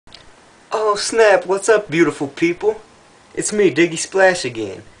Oh snap, what's up beautiful people? It's me, Diggy Splash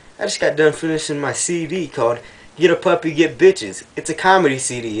again. I just got done finishing my CD called Get a Puppy, Get Bitches. It's a comedy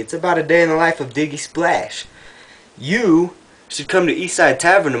CD. It's about a day in the life of Diggy Splash. You should come to Eastside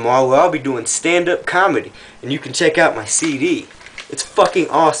Tavern tomorrow where I'll be doing stand-up comedy. And you can check out my CD. It's fucking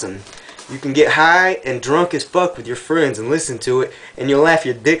awesome. You can get high and drunk as fuck with your friends and listen to it, and you'll laugh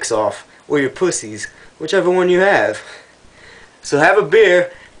your dicks off, or your pussies, whichever one you have. So have a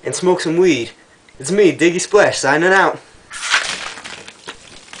beer and smoke some weed. It's me, Diggy Splash, signing out.